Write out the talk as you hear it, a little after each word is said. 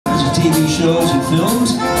TV shows and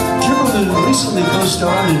films. Kimberly recently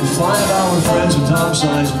co-starred in 5 Hour Friends with Tom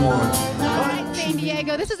Sizemore. San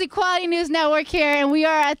Diego. This is Equality News Network here, and we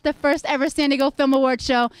are at the first ever San Diego Film Awards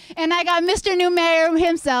show. And I got Mr. New Mayor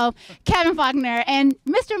himself, Kevin Faulconer. And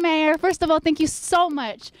Mr. Mayor, first of all, thank you so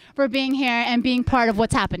much for being here and being part of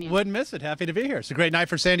what's happening. Wouldn't miss it. Happy to be here. It's a great night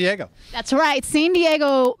for San Diego. That's right. San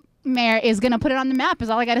Diego Mayor is going to put it on the map,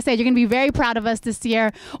 is all I got to say. You're going to be very proud of us this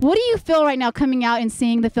year. What do you feel right now coming out and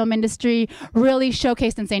seeing the film industry really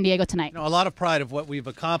showcased in San Diego tonight? You know, a lot of pride of what we've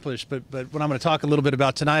accomplished, but what I'm going to talk a little bit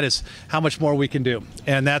about tonight is how much more we can do.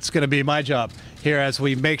 And that's going to be my job here as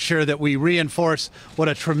we make sure that we reinforce what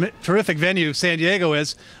a terrific venue San Diego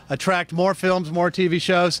is, attract more films, more TV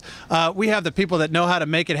shows. We have the people that know how to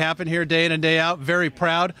make it happen here day in and day out. Very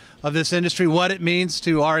proud of this industry, what it means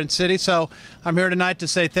to our city. So I'm here tonight to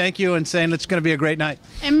say thank you and saying it's going to be a great night.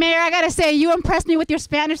 And Mayor, I got to say, you impressed me with your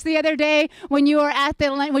Spanish the other day when you were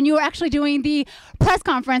actually doing the press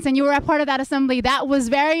conference and you were a part of that assembly. That was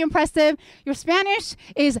very impressive. Your Spanish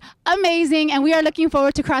is amazing, and we are looking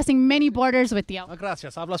forward to crossing many borders with you.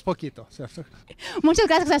 Gracias, hablas poquito. Muchas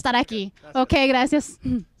gracias por estar aquí. Okay, gracias.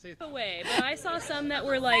 Away, but I saw some that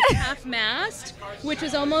were like half-mast, which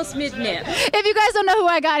was almost mid-nip. If you guys don't know who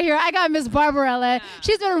I got here, I got Miss Barbarella.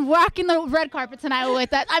 She's been rocking the red carpet tonight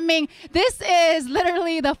with us. I mean, this is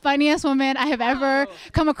literally the funniest woman I have ever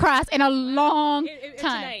come across in a long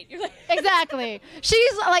time. Tonight. You're like Exactly.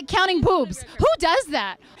 She's like counting boobs. Who does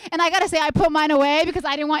that? And I gotta say, I put mine away because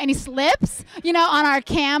I didn't want any slips, you know, on our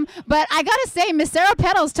cam. But I gotta say, Miss Sarah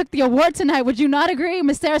Petals took the award tonight. Would you not agree,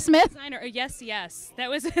 Miss Sarah Smith? designer. Yes, yes. That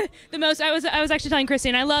was the most. I was actually telling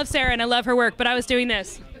Christine, I love Sarah and I love her work, but I was doing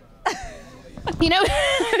this. You know,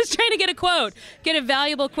 I was trying to get a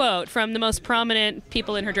valuable quote from the most prominent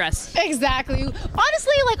people in her dress. Exactly.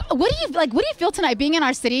 Honestly, what do you feel tonight being in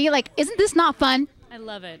our city? Like, isn't this not fun? I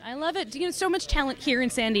love it. I love it. You know, so much talent here in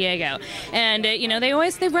San Diego, and you know, they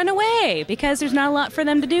run away because there's not a lot for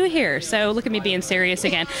them to do here. So look at me being serious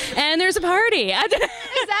again. And there's a party.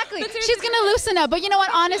 Exactly. She's gonna loosen up. But you know what?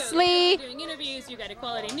 Honestly, doing interviews. You got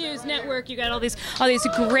Equality News Network. You got all these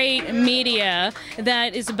great media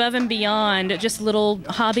that is above and beyond just little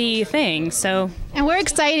hobby things. So. And we're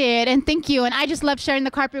excited, and thank you. And I just love sharing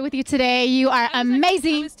the carpet with you today. You are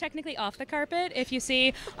amazing. I was technically off the carpet. If you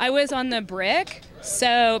see, I was on the brick.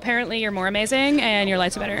 So apparently you're more amazing and your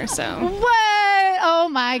lights are better. So what? Oh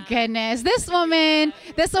my goodness. This woman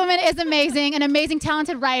is amazing, an amazing,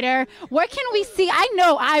 talented writer. Where can we see? I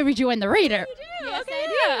know I read you in the Reader. Yes, okay, I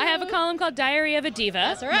do. I have a column called Diary of a Diva.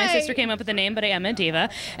 That's right. My sister came up with the name, but I am a diva.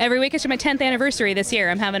 Every week it's my 10th anniversary this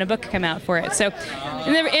year. I'm having a book come out for it. So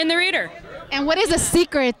in the Reader. And what is a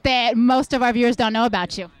secret that most of our viewers don't know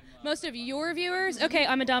about you? Most of your viewers? Okay,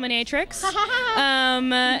 I'm a dominatrix.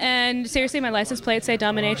 And seriously, my license plates say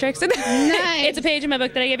dominatrix. Nice. It's a page in my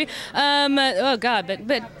book that I gave you. Oh God,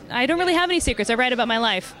 but I don't really have any secrets. I write about my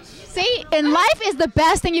life. See, and life is the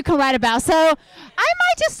best thing you can write about. So I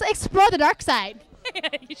might just explore the dark side. Yeah,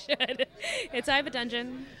 you should. I have a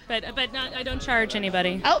dungeon, but not. I don't charge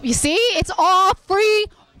anybody. Oh, you see, it's all free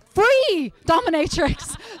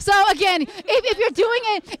dominatrix. So again, if you're doing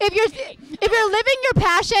it, if you're living your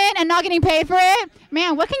passion and not getting paid for it,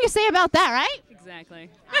 man, what can you say about that, right? Exactly.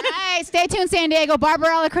 All right, stay tuned, San Diego.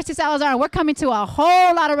 Barbarella, Christy Salazar, we're coming to a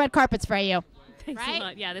whole lot of red carpets for you. Thanks a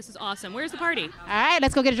lot. Yeah, this is awesome. Where's the party? All right,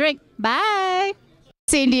 let's go get a drink. Bye.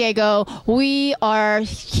 San Diego, we are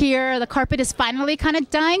here. The carpet is finally kind of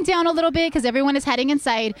dying down a little bit because everyone is heading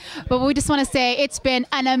inside. But we just want to say it's been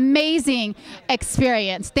an amazing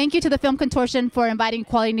experience. Thank you to the Film Consortium for inviting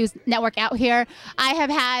Equality News Network out here. I have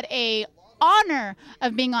had a honor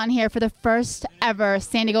of being on here for the first ever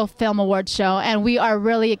San Diego Film Awards show, and we are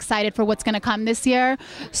really excited for what's going to come this year.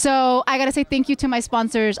 So I got to say thank you to my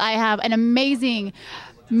sponsors. I have an amazing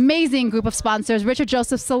group of sponsors. Richard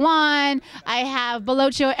Joseph Salon, I have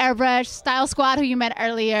Bellocchio Airbrush, Style Squad, who you met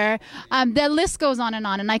earlier. The list goes on,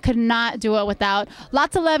 and I could not do it without.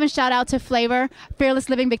 Lots of love and shout out to Flavor, Fearless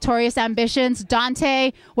Living, Victorious Ambitions,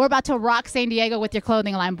 Dante. We're about to rock San Diego with your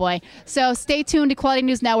clothing line, boy. So stay tuned. Equality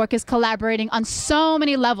News Network is collaborating on so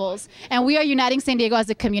many levels, and we are uniting San Diego as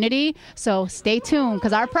a community. So stay tuned,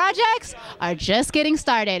 because our projects are just getting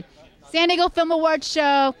started. San Diego Film Awards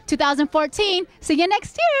Show 2014. See you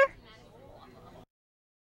next year.